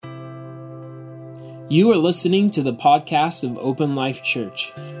You are listening to the podcast of Open Life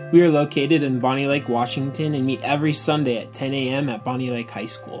Church. We are located in Bonnie Lake, Washington, and meet every Sunday at 10 a.m. at Bonnie Lake High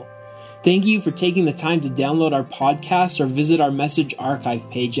School. Thank you for taking the time to download our podcast or visit our message archive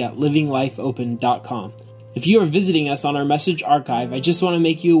page at livinglifeopen.com. If you are visiting us on our message archive, I just want to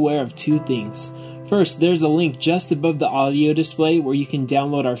make you aware of two things. First, there's a link just above the audio display where you can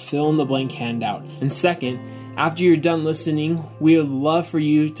download our fill-in-the-blank handout. And second, after you're done listening, we would love for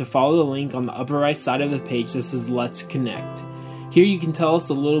you to follow the link on the upper right side of the page that says Let's Connect. Here you can tell us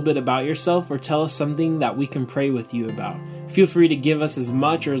a little bit about yourself or tell us something that we can pray with you about. Feel free to give us as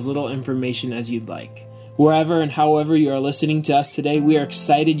much or as little information as you'd like. Wherever and however you are listening to us today, we are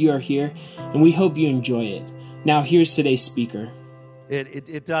excited you are here and we hope you enjoy it. Now here's today's speaker.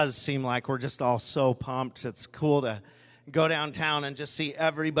 It does seem like we're just all so pumped. It's cool to go downtown and just see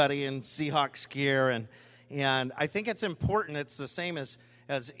everybody in Seahawks gear, and I think it's important. It's the same as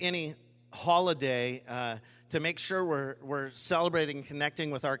any holiday to make sure we're celebrating and connecting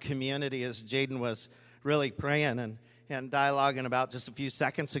with our community, as Jaden was really praying and dialoguing about just a few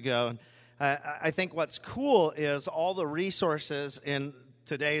seconds ago. And I think what's cool is all the resources in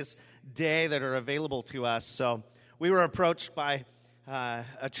today's day that are available to us. So we were approached by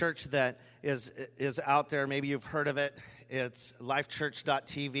a church that is out there. Maybe you've heard of it. It's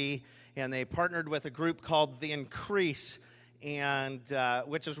lifechurch.tv. And they partnered with a group called The Increase, and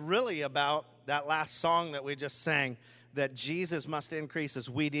which is really about that last song that we just sang, that Jesus must increase as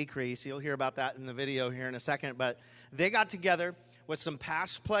we decrease. You'll hear about that in the video here in a second. But they got together with some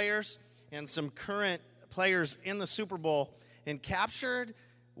past players and some current players in the Super Bowl and captured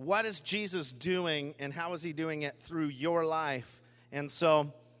what is Jesus doing and how is he doing it through your life. And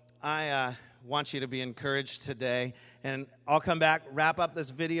so I want you to be encouraged today. And I'll come back, wrap up this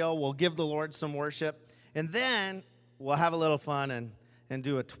video. We'll give the Lord some worship. And then we'll have a little fun and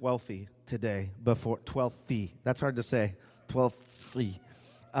do a 12-fee today. Before 12-fee. That's hard to say. 12-fee.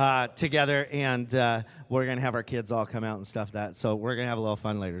 Together. And we're going to have our kids all come out and stuff that. So we're going to have a little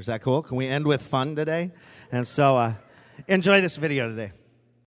fun later. Is that cool? Can we end with fun today? And so enjoy this video today.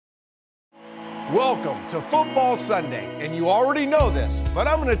 Welcome to Football Sunday. And you already know this, but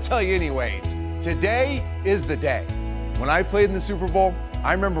I'm going to tell you anyways. Today is the day. When I played in the Super Bowl,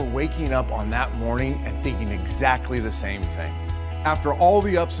 I remember waking up on that morning and thinking exactly the same thing. After all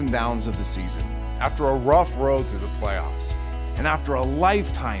the ups and downs of the season, after a rough road through the playoffs, and after a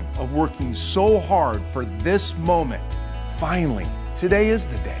lifetime of working so hard for this moment, finally, today is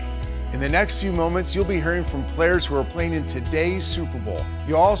the day. In the next few moments, you'll be hearing from players who are playing in today's Super Bowl.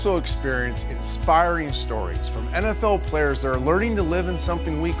 You'll also experience inspiring stories from NFL players that are learning to live in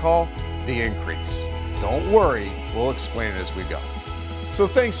something we call the increase. Don't worry, we'll explain it as we go. So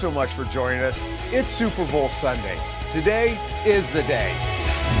thanks so much for joining us. It's Super Bowl Sunday. Today is the day.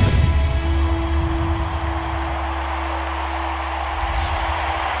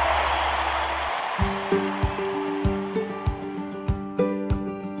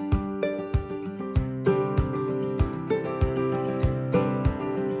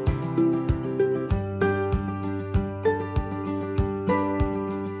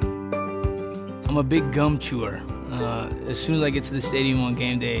 I'm a big gum chewer. As soon as I get to the stadium on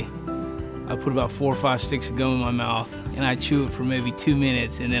game day, I put about 4 or 5 sticks of gum in my mouth, and I chew it for maybe 2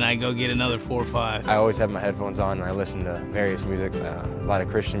 minutes, and then I go get another 4 or 5. I always have my headphones on, and I listen to various music, a lot of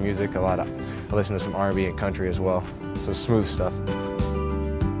Christian music, I listen to some R&B and country as well, so smooth stuff.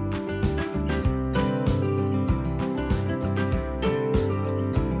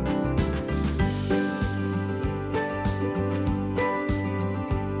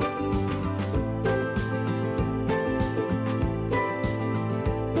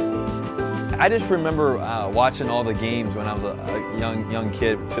 I just remember watching all the games when I was a young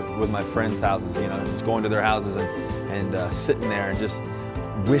kid with my friends' houses, just going to their houses and sitting there and just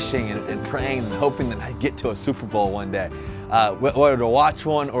wishing and praying and hoping that I'd get to a Super Bowl one day. Whether to watch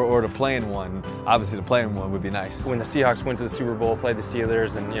one or to play in one. Obviously to play in one would be nice. When the Seahawks went to the Super Bowl, played the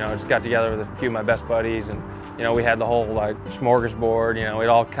Steelers, and just got together with a few of my best buddies, and we had the whole smorgasbord, we had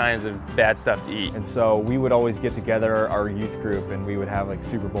all kinds of bad stuff to eat. And so we would always get together, our youth group, and we would have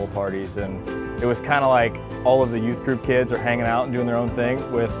Super Bowl parties, and it was kind of like all of the youth group kids are hanging out and doing their own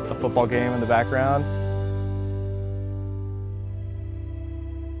thing with a football game in the background.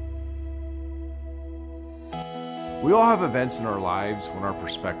 We all have events in our lives when our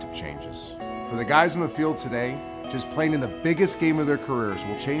perspective changes. For the guys on the field today, just playing in the biggest game of their careers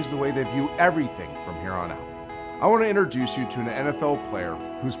will change the way they view everything from here on out. I want to introduce you to an NFL player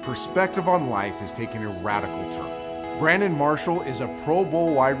whose perspective on life has taken a radical turn. Brandon Marshall is a Pro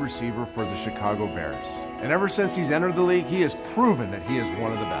Bowl wide receiver for the Chicago Bears. And ever since he's entered the league, he has proven that he is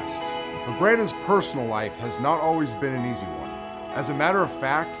one of the best. But Brandon's personal life has not always been an easy one. As a matter of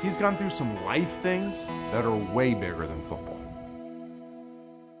fact, he's gone through some life things that are way bigger than football.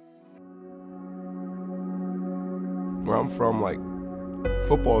 Where I'm from, like,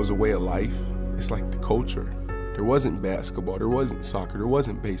 football is a way of life. It's like the culture. There wasn't basketball, there wasn't soccer, there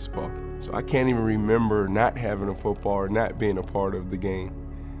wasn't baseball. So I can't even remember not having a football or not being a part of the game.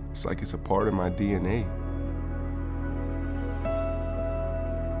 It's like it's a part of my DNA.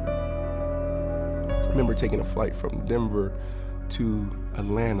 I remember taking a flight from Denver to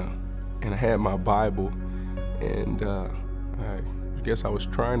Atlanta, and I had my Bible, and I guess I was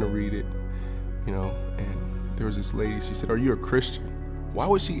trying to read it, you know, and there was this lady, she said, "Are you a Christian?" Why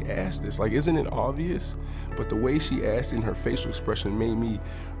would she ask this? Like, isn't it obvious? But the way she asked in her facial expression made me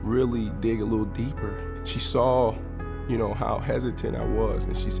really dig a little deeper. She saw, you know, how hesitant I was,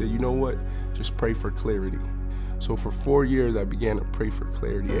 and she said, "You know what? Just pray for clarity." So for 4 years, I began to pray for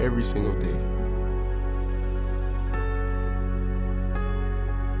clarity every single day.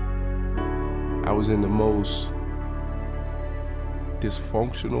 I was in the most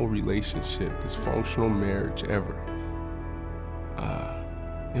dysfunctional relationship, dysfunctional marriage ever.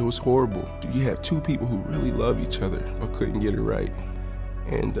 It was horrible. You have two people who really love each other but couldn't get it right.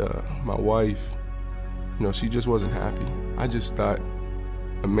 And my wife, you know, she just wasn't happy. I just thought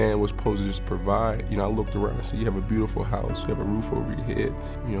a man was supposed to just provide. You know, I looked around and said, you have a beautiful house, you have a roof over your head.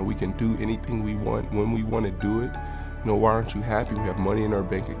 You know, we can do anything we want when we want to do it. You know, why aren't you happy? We have money in our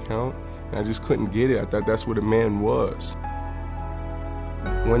bank account. And I just couldn't get it. I thought that's what a man was.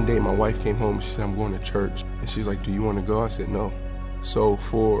 One day my wife came home and she said, "I'm going to church." And she's like, "Do you want to go?" I said, "No." So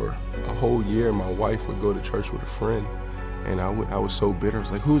for a whole year, my wife would go to church with a friend. And I was so bitter. I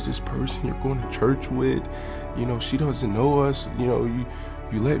was like, "Who's this person you're going to church with? You know, she doesn't know us. You know,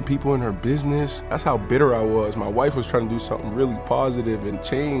 you letting people in her business." That's how bitter I was. My wife was trying to do something really positive and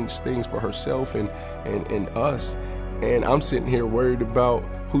change things for herself and us. And I'm sitting here worried about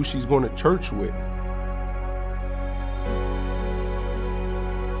who she's going to church with.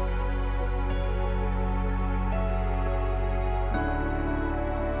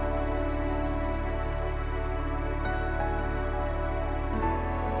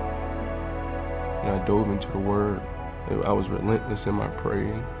 And I dove into the Word. I was relentless in my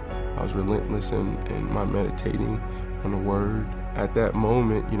praying. I was relentless in my meditating on the Word. At that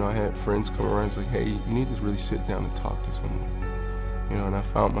moment, you know, I had friends come around and say, "Hey, you need to really sit down and talk to someone." You know, and I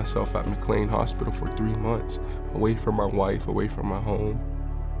found myself at McLean Hospital for 3 months, away from my wife, away from my home.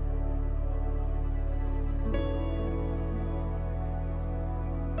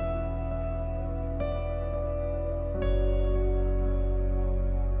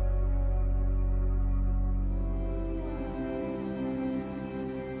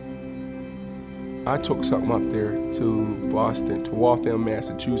 I took something up there to Boston, to Waltham,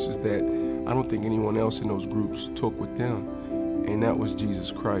 Massachusetts, that I don't think anyone else in those groups took with them. And that was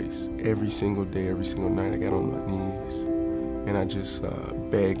Jesus Christ. Every single day, every single night, I got on my knees and I just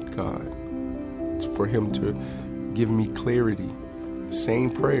begged God for him to give me clarity. Same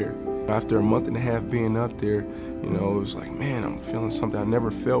prayer. After a month and a half being up there, you know, it was like, man, I'm feeling something I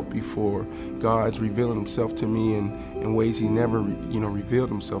never felt before. God's revealing himself to me in ways he never, revealed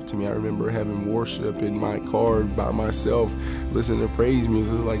himself to me. I remember having worship in my car by myself, listening to praise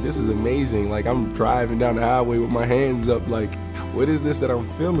music. It was like, this is amazing. Like, I'm driving down the highway with my hands up, like, what is this that I'm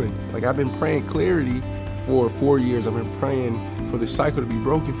feeling? Like, I've been praying clarity for 4 years. I've been praying for the cycle to be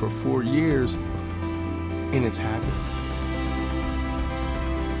broken for 4 years, and it's happened.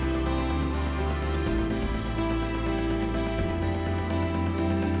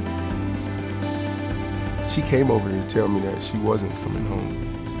 She came over to tell me that she wasn't coming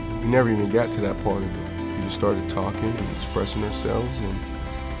home. We never even got to that part of it. We just started talking and expressing ourselves and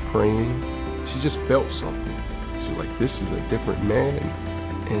praying. She just felt something. She was like, this is a different man.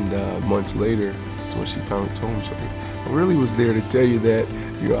 And months later, that's when she finally told me, she's like, I really was there to tell you that,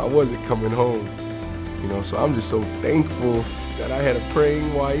 I wasn't coming home. So I'm just so thankful that I had a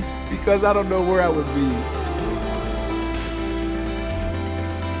praying wife, because I don't know where I would be.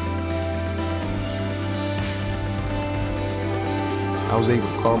 I was able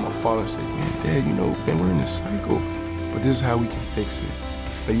to call my father and say, man, Dad, we're in this cycle, but this is how we can fix it.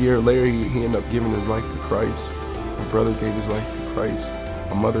 A year later, he ended up giving his life to Christ. My brother gave his life to Christ.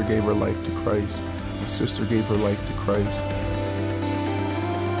 My mother gave her life to Christ. My sister gave her life to Christ.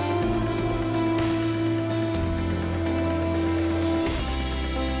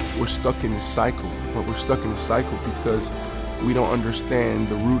 We're stuck in this cycle, but we're stuck in this cycle because we don't understand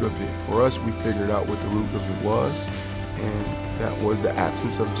the root of it. For us, we figured out what the root of it was, and that was the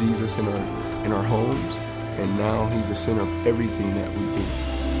absence of Jesus in our homes, and now he's the center of everything that we do.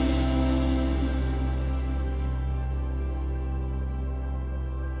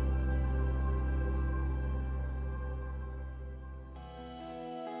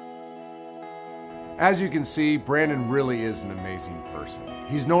 As you can see, Brandon really is an amazing person.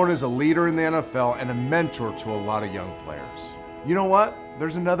 He's known as a leader in the NFL and a mentor to a lot of young players. You know what?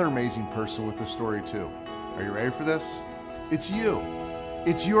 There's another amazing person with a story too. Are you ready for this? It's you.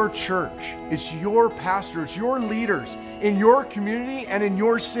 It's your church. It's your pastor. It's your leaders in your community and in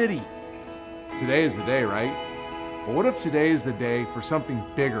your city. Today is the day, right? But what if today is the day for something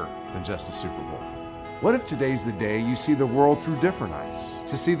bigger than just the Super Bowl? What if today's the day you see the world through different eyes,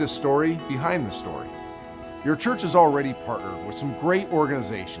 to see the story behind the story? Your church has already partnered with some great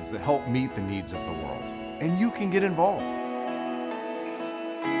organizations that help meet the needs of the world, and you can get involved.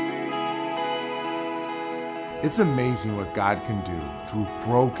 It's amazing what God can do through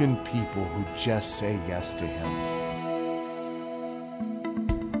broken people who just say yes to Him.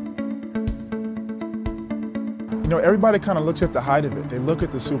 You know, everybody kind of looks at the height of it. They look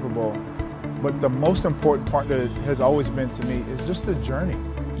at the Super Bowl. But the most important part that has always been to me is just the journey.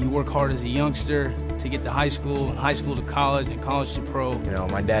 You work hard as a youngster to get to high school to college, and college to pro. You know,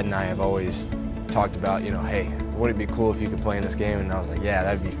 my dad and I have always talked about, hey, would it be cool if you could play in this game? And I was like, yeah,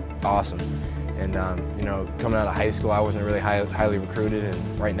 that'd be awesome. And, coming out of high school, I wasn't really highly recruited,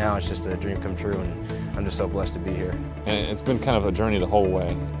 and right now it's just a dream come true, and I'm just so blessed to be here. And it's been kind of a journey the whole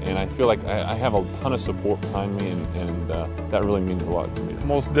way, and I feel like I have a ton of support behind me, and that really means a lot to me.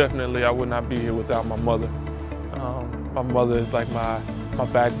 Most definitely, I would not be here without my mother. My mother is like my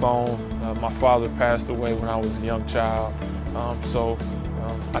backbone. My father passed away when I was a young child, so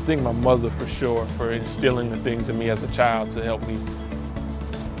I think my mother for sure, for instilling the things in me as a child to help me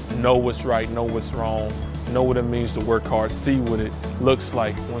know what's right, know what's wrong, know what it means to work hard, see what it looks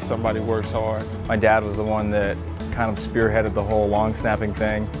like when somebody works hard. My dad was the one that kind of spearheaded the whole long snapping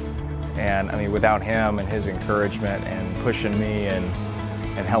thing. And I mean, without him and his encouragement and pushing me and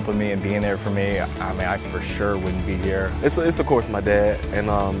helping me and being there for me, I mean, I for sure wouldn't be here. It's of course my dad,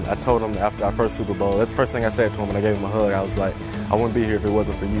 and I told him after our first Super Bowl, that's the first thing I said to him when I gave him a hug. I was like, I wouldn't be here if it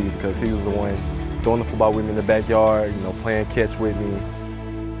wasn't for you, because he was the one throwing the football with me in the backyard, playing catch with me.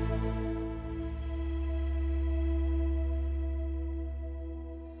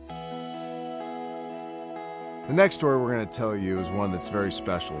 The next story we're going to tell you is one that's very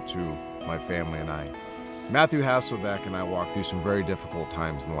special to my family and I. Matthew Hasselbeck and I walked through some very difficult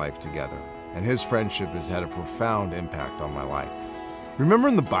times in life together, and his friendship has had a profound impact on my life. Remember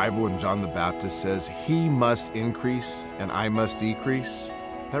in the Bible when John the Baptist says, "He must increase and I must decrease"?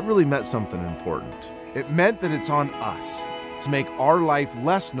 That really meant something important. It meant that it's on us to make our life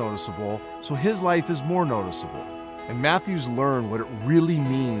less noticeable so his life is more noticeable. And Matthew's learned what it really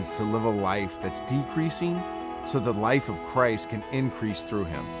means to live a life that's decreasing so the life of Christ can increase through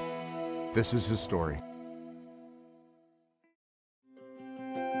him. This is his story.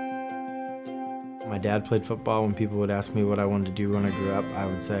 My dad played football. When people would ask me what I wanted to do when I grew up, I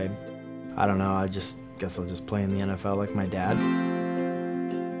would say, I don't know, guess I'll just play in the NFL like my dad.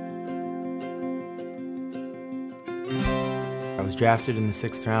 I was drafted in the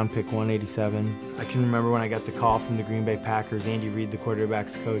 6th round, pick 187. I can remember when I got the call from the Green Bay Packers. Andy Reid, the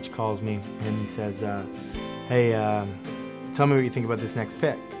quarterback's coach, calls me and he says, hey, tell me what you think about this next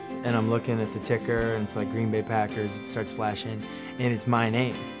pick. And I'm looking at the ticker and it's like Green Bay Packers, it starts flashing, and it's my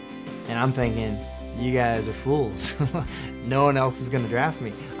name. And I'm thinking, you guys are fools. No one else is gonna draft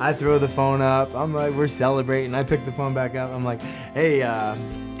me. I throw the phone up, I'm like, we're celebrating. I pick the phone back up, I'm like, hey,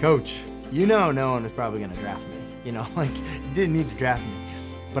 coach, no one was probably gonna draft me. You didn't need to draft me.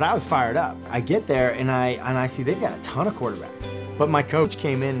 But I was fired up. I get there and I see they've got a ton of quarterbacks. But my coach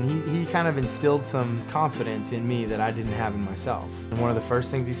came in and he kind of instilled some confidence in me that I didn't have in myself. And one of the first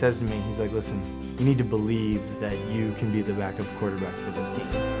things he says to me, he's like, listen, you need to believe that you can be the backup quarterback for this team.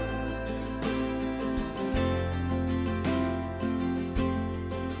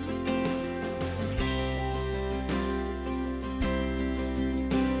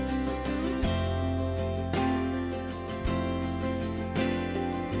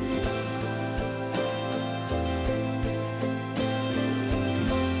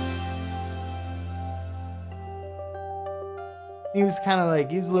 He was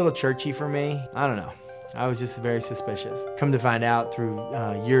he was a little churchy for me. I don't know. I was just very suspicious. Come to find out through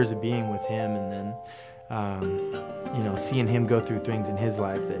years of being with him and then, seeing him go through things in his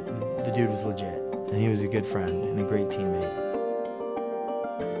life that the dude was legit. And he was a good friend and a great teammate.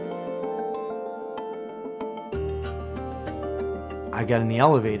 I got in the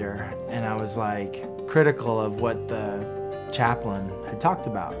elevator and I was critical of what the chaplain had talked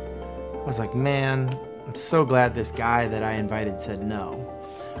about. I was like, man, I'm so glad this guy that I invited said no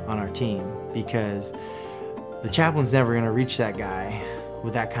on our team, because the chaplain's never gonna reach that guy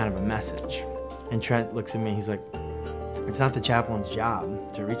with that kind of a message. And Trent looks at me, he's like, it's not the chaplain's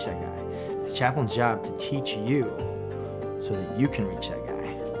job to reach that guy. It's the chaplain's job to teach you so that you can reach that guy.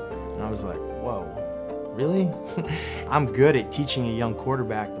 And I was like, whoa, really? I'm good at teaching a young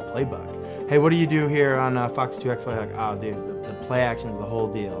quarterback the playbook. Hey, what do you do here on Fox 2X? Like, oh, dude, the play action's the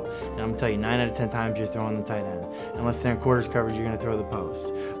whole deal. And I'm gonna tell you, 9 out of 10 times you're throwing the tight end. Unless they're in quarters coverage, you're gonna throw the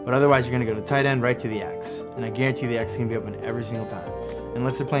post. But otherwise, you're gonna go to tight end, right to the X. And I guarantee the X is gonna be open every single time.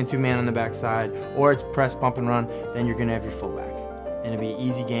 Unless they're playing 2-man on the backside, or it's press, bump, and run, then you're gonna have your fullback. And it'd be an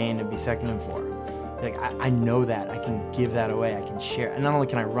easy gain, it'd be 2nd and 4. Like, I know that, I can give that away, I can share. And not only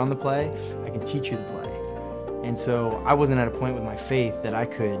can I run the play, I can teach you the play. And so I wasn't at a point with my faith that I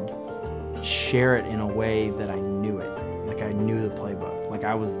could share it in a way that I knew it. Like I knew the playbook, like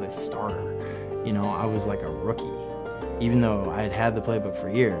I was the starter. You know, I was like a rookie. Even though I had had the playbook for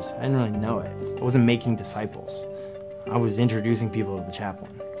years, I didn't really know it. I wasn't making disciples. I was introducing people to the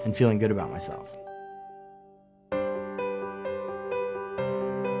chaplain and feeling good about myself.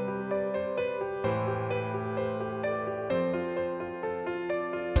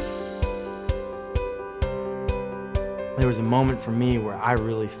 There was a moment for me where I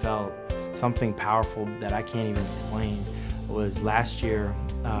really felt something powerful that I can't even explain. It was last year,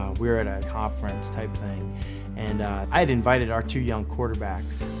 we were at a conference type thing, and I had invited our 2 young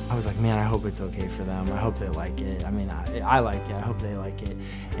quarterbacks. I was like, man, I hope it's okay for them. I hope they like it. I mean, I like it, I hope they like it.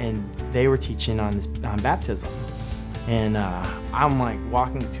 And they were teaching on baptism. And I'm like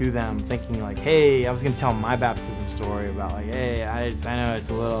walking to them thinking like, hey, I was gonna tell my baptism story about like, hey, I know it's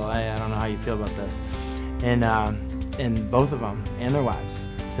a little, I don't know how you feel about this. And both of them and their wives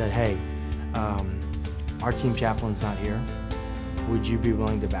said, hey, our team chaplain's not here. Would you be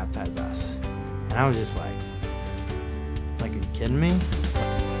willing to baptize us? And I was just like, are you kidding me?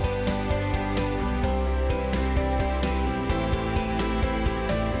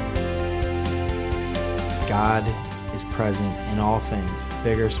 God is present in all things,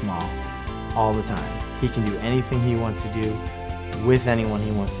 big or small, all the time. He can do anything he wants to do, with anyone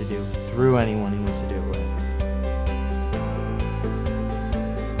he wants to do, through anyone he wants to do it with.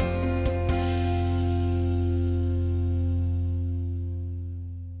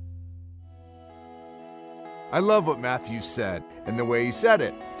 I love what Matthew said and the way he said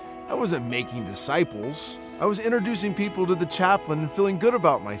it. I wasn't making disciples. I was introducing people to the chaplain and feeling good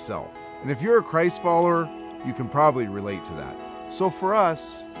about myself. And if you're a Christ follower, you can probably relate to that. So for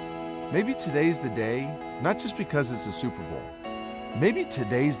us, maybe today's the day, not just because it's a Super Bowl, maybe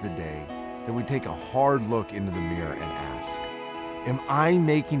today's the day that we take a hard look into the mirror and ask, am I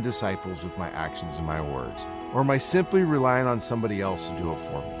making disciples with my actions and my words? Or am I simply relying on somebody else to do it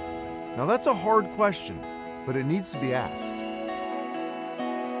for me? Now that's a hard question, but it needs to be asked.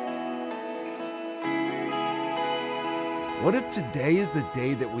 What if today is the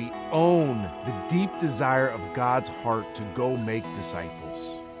day that we own the deep desire of God's heart to go make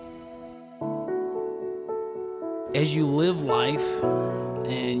disciples? As you live life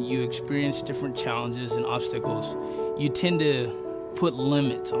and you experience different challenges and obstacles, you tend to put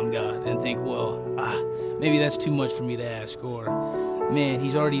limits on God and think, well, maybe that's too much for me to ask, or man,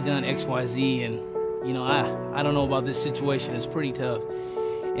 he's already done X, Y, Z, and you know, I don't know about this situation. It's pretty tough.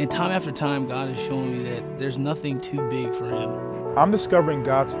 And time after time, God has shown me that there's nothing too big for him. I'm discovering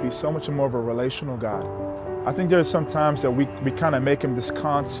God to be so much more of a relational God. I think there's some times that we kind of make him this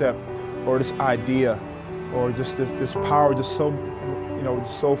concept or this idea or just this power just so, you know,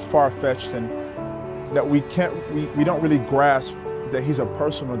 so far-fetched, and that we don't really grasp that he's a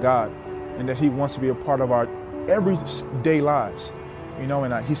personal God and that he wants to be a part of our everyday lives. You know,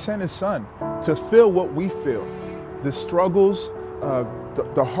 and he sent his son to feel what we feel, the struggles,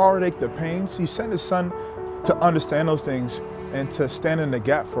 the heartache, the pains. He sent his son to understand those things and to stand in the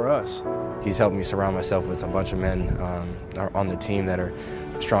gap for us. He's helped me surround myself with a bunch of men on the team that are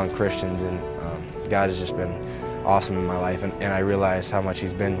strong Christians, and God has just been awesome in my life, and I realized how much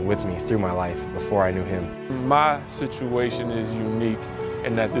he's been with me through my life before I knew him. My situation is unique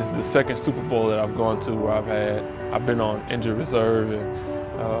in that this is the 2nd Super Bowl that I've gone to where I've been on injured reserve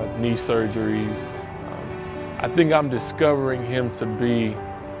and knee surgeries. I think I'm discovering him to be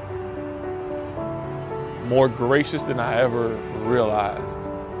more gracious than I ever realized.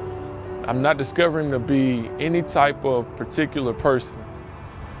 I'm not discovering him to be any type of particular person,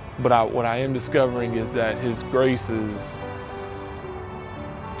 but what I am discovering is that his grace is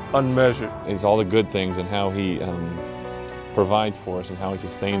unmeasured. It's all the good things and how he provides for us and how he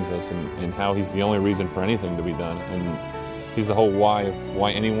sustains us and how he's the only reason for anything to be done. And he's the whole why of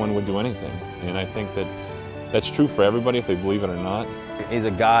why anyone would do anything. And I think that that's true for everybody if they believe it or not. He's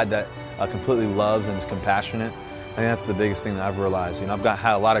a God that completely loves and is compassionate. I think that's the biggest thing that I've realized. You know, I've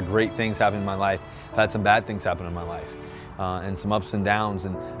had a lot of great things happen in my life. I've had some bad things happen in my life. and some ups and downs,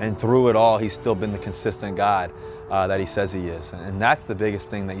 and through it all, he's still been the consistent God that he says he is. And that's the biggest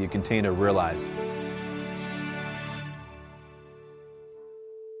thing that you continue to realize.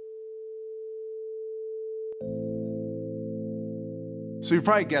 So you've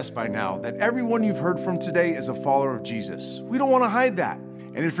probably guessed by now that everyone you've heard from today is a follower of Jesus. We don't want to hide that.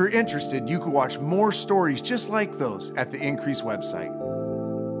 And if you're interested, you can watch more stories just like those at the Increase website.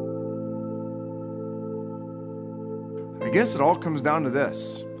 I guess it all comes down to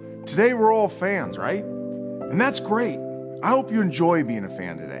this. Today we're all fans, right? And that's great. I hope you enjoy being a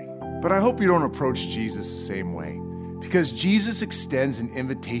fan today. But I hope you don't approach Jesus the same way, because Jesus extends an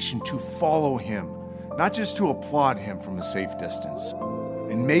invitation to follow him, not just to applaud him from a safe distance.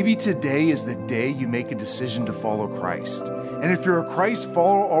 And maybe today is the day you make a decision to follow Christ. And if you're a Christ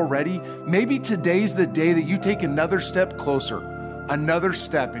follower already, maybe today's the day that you take another step closer, another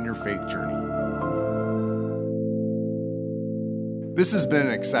step in your faith journey. This has been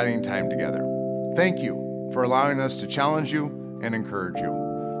an exciting time together. Thank you for allowing us to challenge you and encourage you.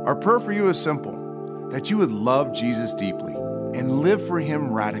 Our prayer for you is simple, that you would love Jesus deeply and live for him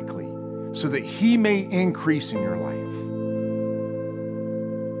radically so that he may increase in your life.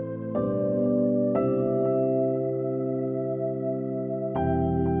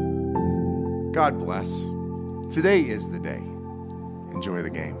 God bless. Today is the day. Enjoy the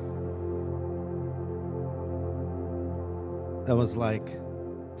game. That was like,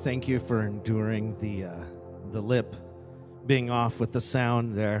 thank you for enduring the lip being off with the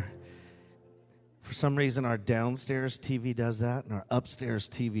sound there. For some reason, our downstairs TV does that, and our upstairs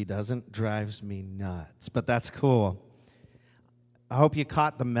TV doesn't. Drives me nuts, but that's cool. I hope you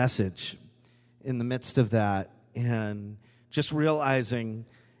caught the message in the midst of that, and just realizing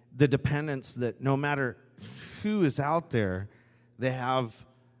the dependence that no matter who is out there, they have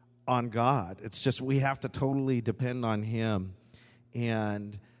on God. It's just we have to totally depend on him.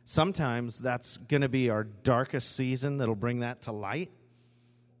 And sometimes that's going to be our darkest season that'll bring that to light.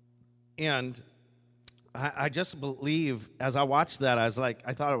 And I just believe, as I watched that, I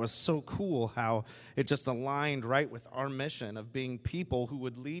thought it was so cool how it just aligned right with our mission of being people who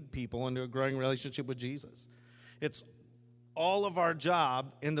would lead people into a growing relationship with Jesus. It's all of our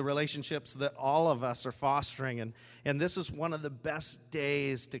job in the relationships that all of us are fostering. And this is one of the best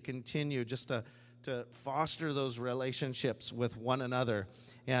days to continue just to foster those relationships with one another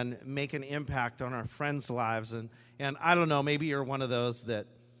and make an impact on our friends' lives. And I don't know, maybe you're one of those that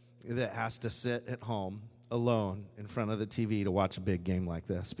has to sit at home alone in front of the TV to watch a big game like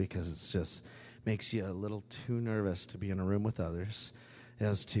this because it's just makes you a little too nervous to be in a room with others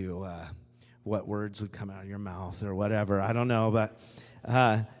as to what words would come out of your mouth or whatever. I don't know, but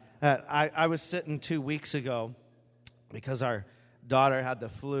I was sitting 2 weeks ago because our daughter had the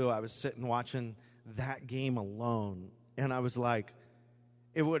flu. I was sitting watching that game alone, and I was like,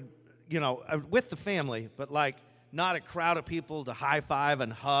 it would, with the family, but like not a crowd of people to high five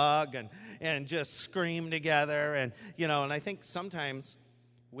and hug and just scream together. And, and I think sometimes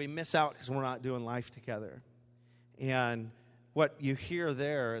we miss out because we're not doing life together. And what you hear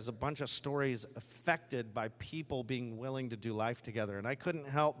there is a bunch of stories affected by people being willing to do life together. And I couldn't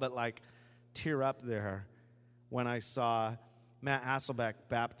help but tear up there when I saw Matt Hasselbeck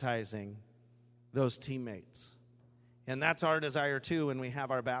baptizing those teammates. And that's our desire too when we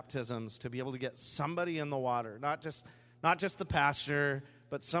have our baptisms, to be able to get somebody in the water, not just the pastor,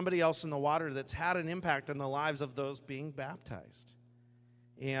 but somebody else in the water that's had an impact on the lives of those being baptized.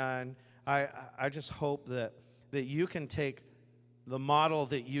 And I just hope that you can take the model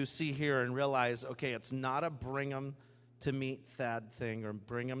that you see here and realize, okay, it's not a bring them to meet Thad thing or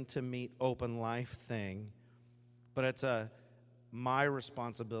bring them to meet Open Life thing, but it's my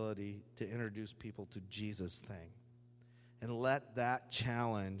responsibility to introduce people to Jesus thing. And let that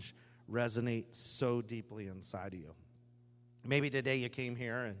challenge resonate so deeply inside of you. Maybe today you came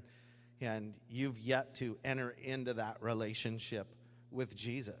here and you've yet to enter into that relationship with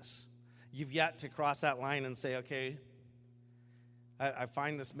Jesus. You've yet to cross that line and say, okay, I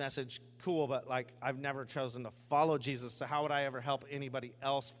find this message cool, but I've never chosen to follow Jesus, so how would I ever help anybody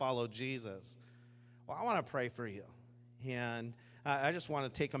else follow Jesus? Well, I want to pray for you. And I just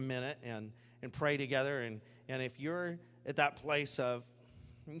want to take a minute and pray together. And if you're at that place of,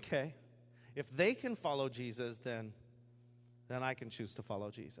 okay, if they can follow Jesus, then I can choose to follow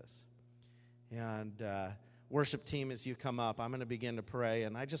Jesus. And worship team, as you come up, I'm going to begin to pray.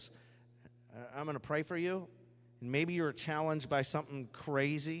 And I'm going to pray for you. And maybe you're challenged by something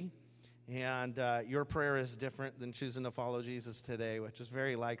crazy, and your prayer is different than choosing to follow Jesus today, which is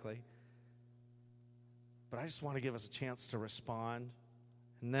very likely. But I just want to give us a chance to respond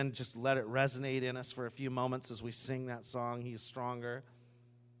And then just let it resonate in us for a few moments as we sing that song, He's Stronger.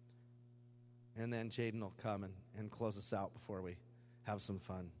 And then Jaden will come and close us out before we have some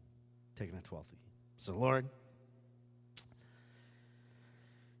fun taking a 12th. So, Lord,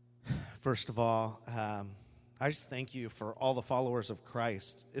 first of all, I just thank you for all the followers of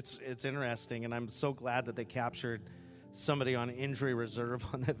Christ. It's interesting, and I'm so glad that they captured somebody on injury reserve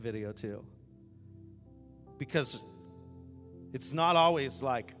on that video too. Because it's not always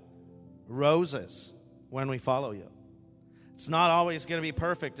like roses when we follow you. It's not always going to be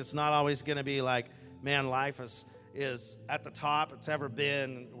perfect. It's not always going to be like, man, life is at the top it's ever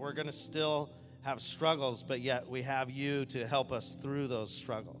been. We're going to still have struggles, but yet we have you to help us through those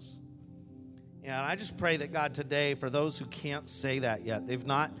struggles. And I just pray that, God, today, for those who can't say that yet, they've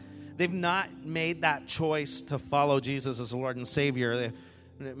not made that choice to follow Jesus as Lord and Savior.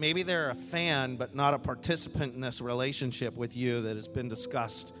 Maybe they're a fan, but not a participant in this relationship with you that has been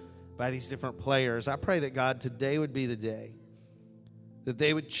discussed by these different players. I pray that, God, today would be the day that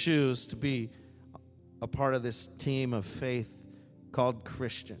they would choose to be a part of this team of faith called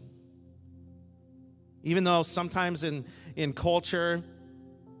Christian. Even though sometimes in culture,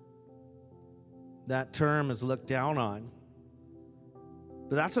 that term is looked down on.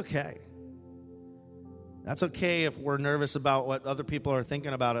 But that's okay. That's okay if we're nervous about what other people are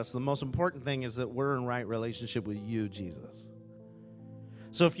thinking about us. The most important thing is that we're in right relationship with you, Jesus.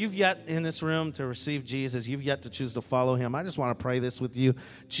 So if you've yet in this room to receive Jesus, you've yet to choose to follow him, I just want to pray this with you.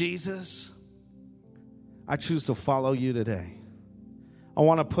 Jesus, I choose to follow you today. I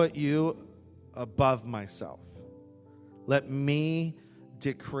want to put you above myself. Let me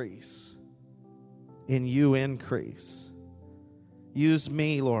decrease and you increase. Use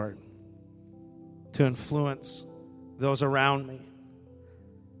me, Lord, to influence those around me.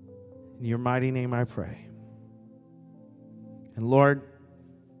 In your mighty name I pray. And Lord,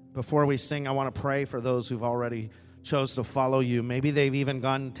 before we sing, I want to pray for those who've already chose to follow you. Maybe they've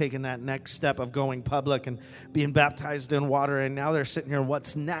even taken that next step of going public and being baptized in water, and now they're sitting here,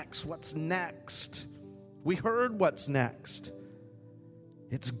 what's next? What's next? We heard what's next.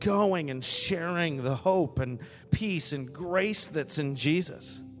 It's going and sharing the hope and peace and grace that's in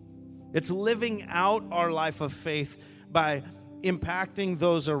Jesus. It's living out our life of faith by impacting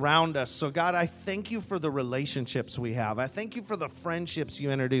those around us. So God, I thank you for the relationships we have. I thank you for the friendships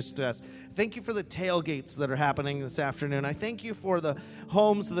you introduced to us. Thank you for the tailgates that are happening this afternoon. I thank you for the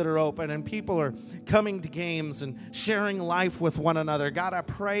homes that are open and people are coming to games and sharing life with one another. God, I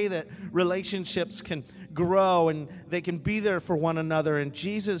pray that relationships can grow and they can be there for one another and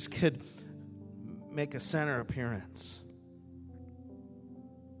Jesus could make a center appearance.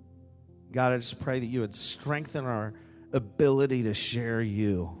 God, I just pray that you would strengthen our ability to share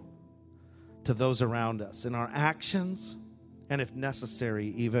you to those around us in our actions and, if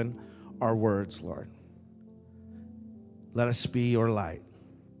necessary, even our words, Lord. Let us be your light.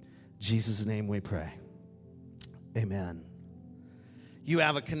 In Jesus' name we pray. Amen. You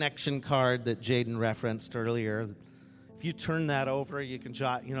have a connection card that Jaden referenced earlier. If you turn that over, you can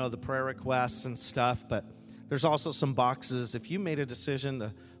jot, the prayer requests and stuff, but there's also some boxes. If you made a decision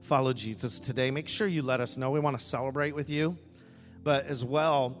to follow Jesus today, make sure you let us know. We want to celebrate with you. But as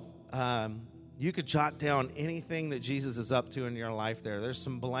well, you could jot down anything that Jesus is up to in your life there. There's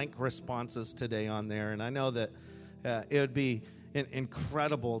some blank responses today on there. And I know that it would be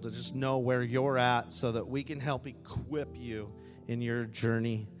incredible to just know where you're at so that we can help equip you in your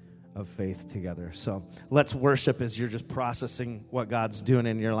journey of faith together. So let's worship as you're just processing what God's doing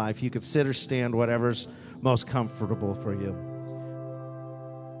in your life. You could sit or stand, whatever's most comfortable for you.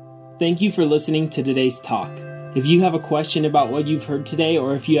 Thank you for listening to today's talk. If you have a question about what you've heard today,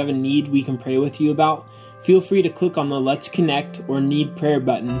 or if you have a need we can pray with you about, feel free to click on the Let's Connect or Need Prayer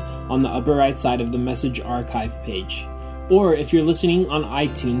button on the upper right side of the message archive page. Or if you're listening on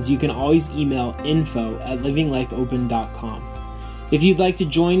iTunes, you can always email info@livinglifeopen.com. If you'd like to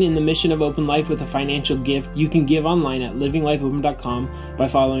join in the mission of Open Life with a financial gift, you can give online at livinglifeopen.com by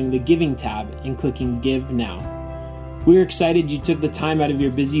following the Giving tab and clicking Give Now. We're excited you took the time out of your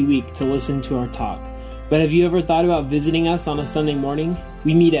busy week to listen to our talk. But have you ever thought about visiting us on a Sunday morning?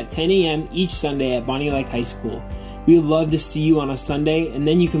 We meet at 10 a.m. each Sunday at Bonnie Lake High School. We would love to see you on a Sunday, and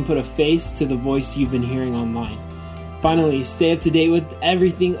then you can put a face to the voice you've been hearing online. Finally, stay up to date with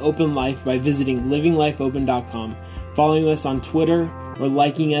everything Open Life by visiting livinglifeopen.com, following us on Twitter, or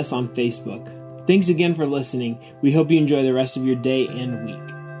liking us on Facebook. Thanks again for listening. We hope you enjoy the rest of your day and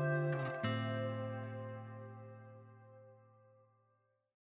week.